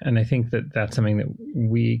hard. And I think that that's something that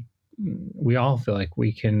we all feel like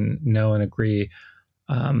we can know and agree.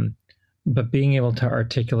 But being able to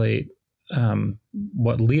articulate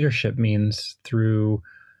what leadership means through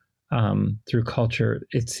culture,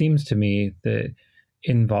 it seems to me that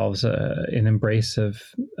involves an embrace of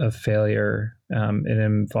failure. It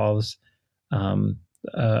involves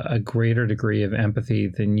a greater degree of empathy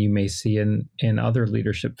than you may see in other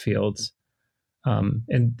leadership fields.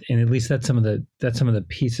 And at least that's some of the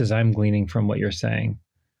pieces I'm gleaning from what you're saying.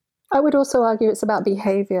 I would also argue it's about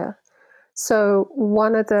behavior. So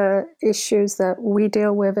one of the issues that we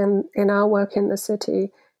deal with in our work in the city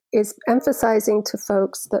is emphasizing to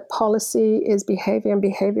folks that policy is behavior and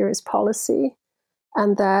behavior is policy,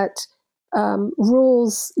 and that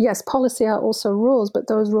rules, yes, policy are also rules, but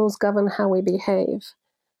those rules govern how we behave.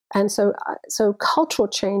 And so cultural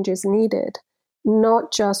change is needed,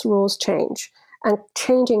 not just rules change. And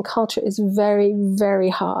changing culture is very, very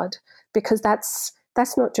hard, because that's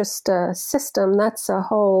not just a system, that's a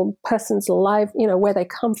whole person's life, where they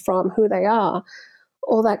come from, who they are,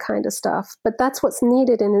 all that kind of stuff. But that's what's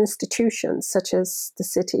needed in institutions such as the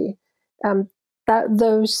city. That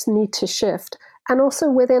those need to shift. And also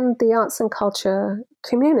within the arts and culture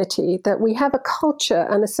community, that we have a culture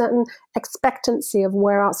and a certain expectancy of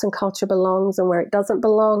where arts and culture belongs and where it doesn't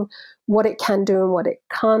belong, what it can do and what it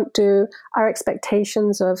can't do, our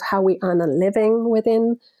expectations of how we earn a living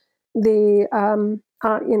within the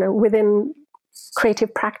within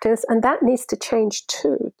creative practice. And that needs to change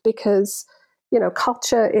too, because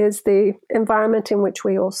culture is the environment in which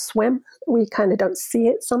we all swim. We kind of don't see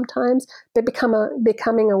it sometimes, but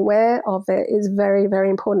becoming aware of it is very, very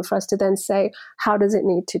important for us to then say, how does it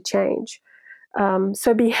need to change?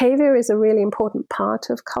 So behavior is a really important part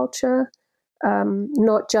of culture,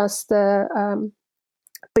 not just the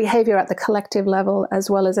behavior at the collective level as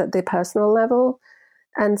well as at the personal level.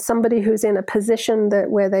 And somebody who's in a position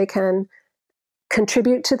where they can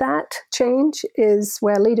contribute to that change is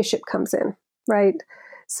where leadership comes in. Right.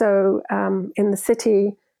 So in the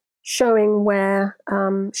city, showing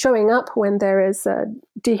up when there is a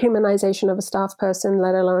dehumanization of a staff person,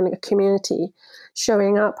 let alone a community,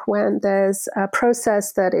 showing up when there's a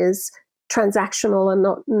process that is transactional and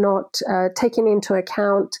not taking into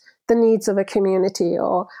account the needs of a community,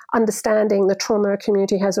 or understanding the trauma a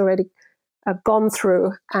community has already gone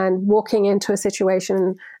through, and walking into a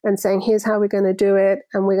situation and saying, here's how we're going to do it,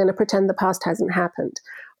 and we're going to pretend the past hasn't happened.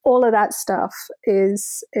 All of that stuff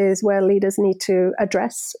is where leaders need to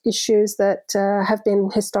address issues that have been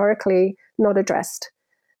historically not addressed.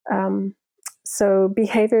 So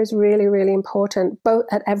behavior is really, really important, both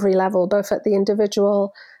at every level, both at the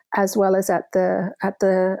individual as well as at the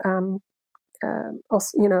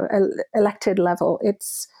elected level.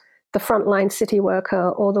 It's the frontline city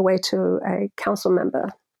worker all the way to a council member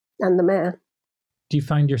and the mayor. Do you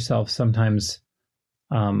find yourself sometimes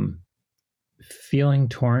feeling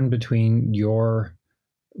torn between your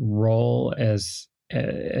role as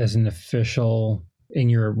an official, in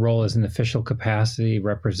your role as an official capacity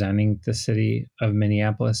representing the city of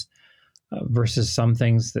Minneapolis, versus some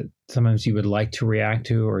things that sometimes you would like to react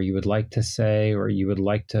to, or you would like to say, or you would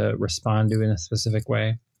like to respond to in a specific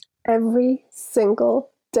way? Every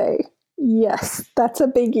single day. Yes, that's a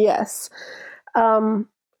big yes.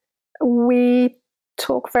 We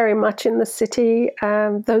talk very much in the city,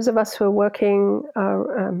 those of us who are working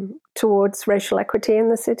towards racial equity in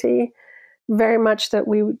the city, very much that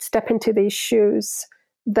we would step into these shoes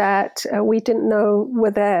that we didn't know were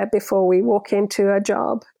there before we walk into a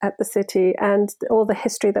job at the city, and all the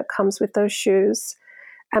history that comes with those shoes,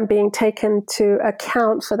 and being taken to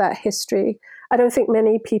account for that history. I don't think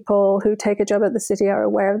many people who take a job at the city are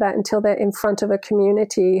aware of that until they're in front of a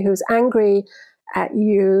community who's angry at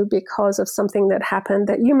you because of something that happened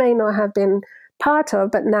that you may not have been part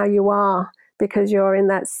of, but now you are because you're in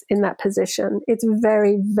that position. It's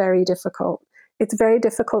very, very difficult. It's very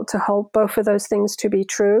difficult to hold both of those things to be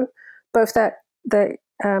true, both that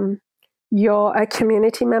you're a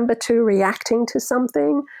community member too, reacting to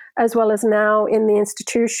something, as well as now in the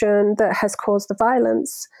institution that has caused the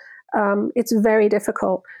violence. It's very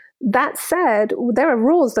difficult. That said, there are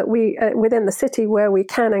rules that we within the city where we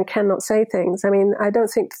can and cannot say things. I mean, I don't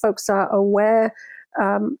think folks are aware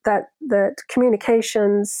that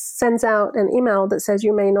communications sends out an email that says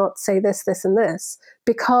you may not say this, this, and this,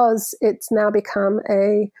 because it's now become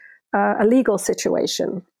a legal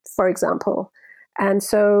situation, for example. And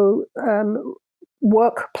so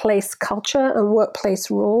workplace culture and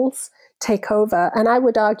workplace rules take over. And I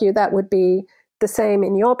would argue that would be the same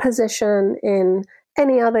in your position, in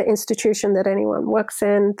any other institution that anyone works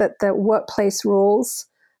in, that the workplace rules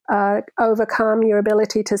overcome your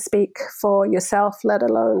ability to speak for yourself, let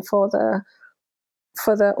alone for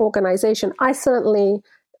the organization. I certainly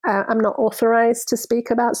am not authorized to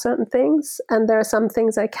speak about certain things, and there are some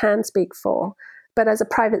things I can speak for. But as a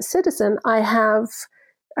private citizen, I have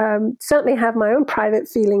certainly have my own private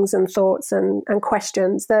feelings and thoughts and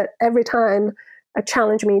questions that every time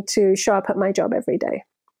challenge me to show up at my job every day.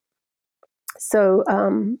 So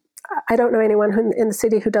I don't know anyone in the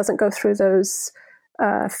city who doesn't go through those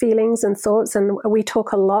feelings and thoughts. And we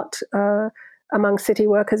talk a lot among city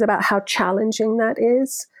workers about how challenging that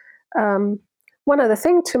is. One other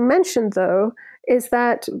thing to mention, though, is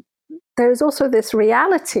that there's also this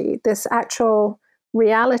reality, this actual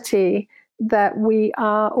reality that we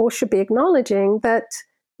are or should be acknowledging, that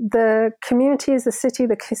the community is the city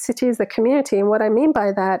is the community. And what I mean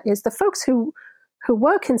by that is the folks who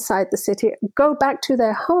work inside the city go back to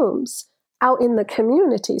their homes out in the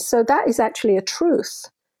community. So that is actually a truth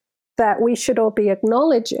that we should all be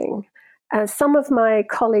acknowledging. Some of my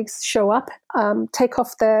colleagues show up, take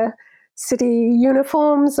off their city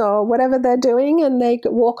uniforms or whatever they're doing, and they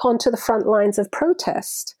walk onto the front lines of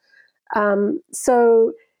protest.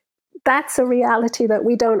 So that's a reality that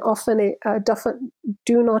we do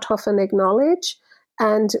not often acknowledge.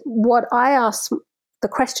 And what I ask, the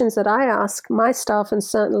questions that I ask my staff and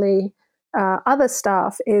certainly other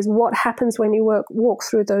staff is, what happens when you walk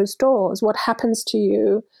through those doors? What happens to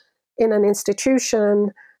you in an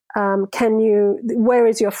institution? Where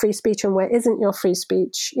is your free speech and where isn't your free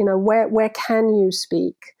speech? Where can you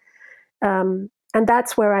speak? And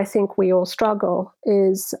that's where I think we all struggle,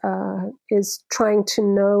 is trying to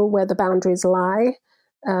know where the boundaries lie,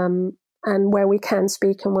 and where we can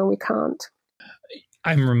speak and when we can't.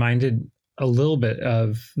 I'm reminded a little bit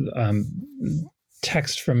of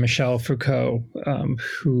text from Michel Foucault,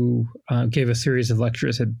 who gave a series of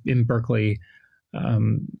lectures in Berkeley,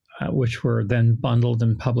 which were then bundled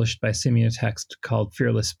and published by Semiotext, called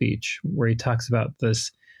Fearless Speech, where he talks about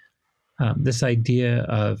this idea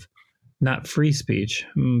of not free speech,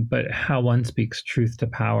 but how one speaks truth to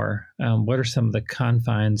power. What are some of the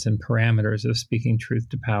confines and parameters of speaking truth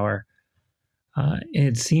to power? And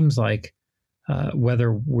it seems like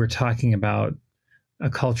whether we're talking about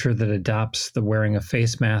a culture that adopts the wearing of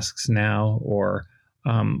face masks now, or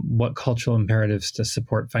what cultural imperatives to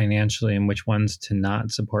support financially and which ones to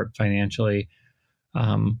not support financially,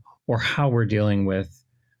 or how we're dealing with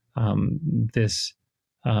this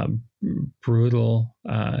brutal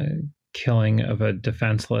killing of a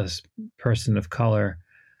defenseless person of color.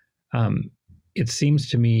 It seems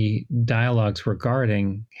to me dialogues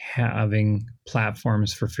regarding having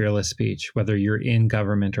platforms for fearless speech, whether you're in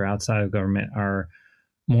government or outside of government, are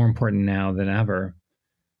more important now than ever.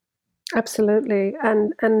 Absolutely.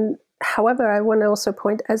 And however, I want to also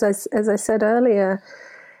point, as I said earlier,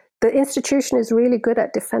 the institution is really good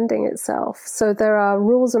at defending itself. So there are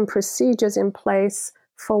rules and procedures in place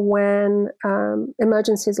for when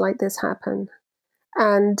emergencies like this happen.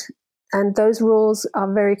 And those rules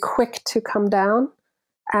are very quick to come down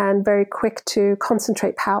and very quick to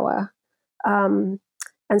concentrate power. And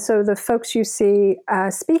so the folks you see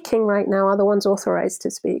speaking right now are the ones authorized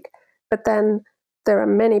to speak. But then there are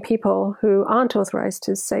many people who aren't authorized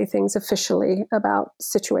to say things officially about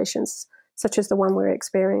situations such as the one we're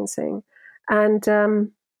experiencing. And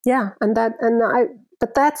but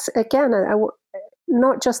that's, again,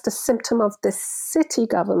 not just a symptom of the city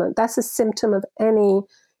government. That's a symptom of any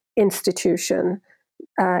institution,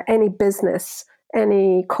 any business,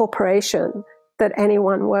 any corporation that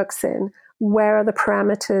anyone works in. Where are the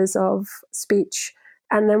parameters of speech?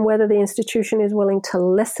 And then whether the institution is willing to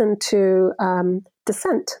listen to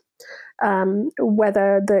dissent,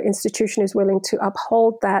 whether the institution is willing to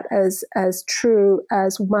uphold that as true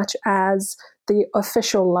as much as the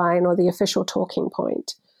official line or the official talking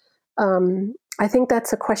point? I think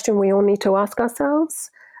that's a question we all need to ask ourselves.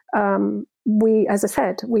 As I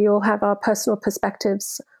said, we all have our personal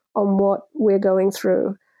perspectives on what we're going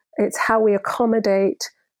through. It's how we accommodate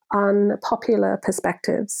unpopular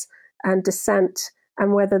perspectives and dissent,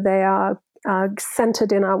 and whether they are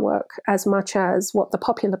centered in our work as much as what the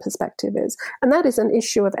popular perspective is. And that is an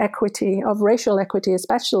issue of equity, of racial equity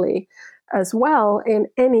especially, as well, in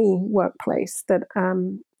any workplace that,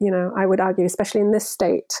 I would argue, especially in this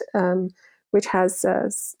state, which has,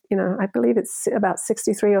 I believe it's about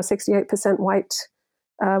 63 or 68% white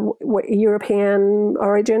European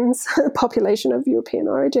origins, population of European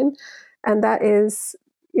origin. And that is,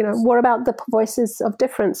 what about the voices of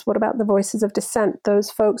difference? What about the voices of dissent? Those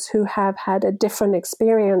folks who have had a different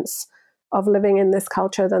experience of living in this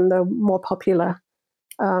culture than the more popular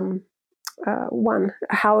one.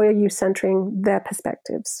 How are you centering their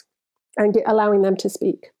perspectives and allowing them to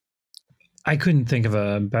speak? I couldn't think of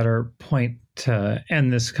a better point to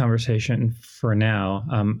end this conversation for now.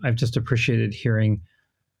 I've just appreciated hearing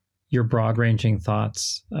your broad-ranging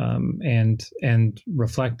thoughts and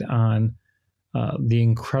reflect on the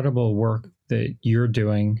incredible work that you're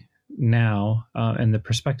doing now and the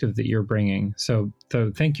perspective that you're bringing. So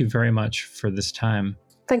thank you very much for this time.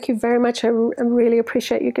 Thank you very much. I really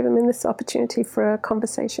appreciate you giving me this opportunity for a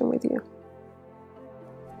conversation with you.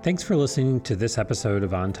 Thanks for listening to this episode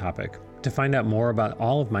of On Topic. To find out more about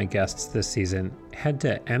all of my guests this season, head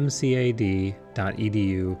to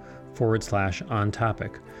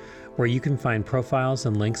mcad.edu/ontopic, where you can find profiles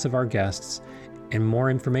and links of our guests and more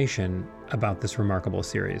information about this remarkable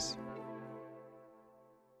series.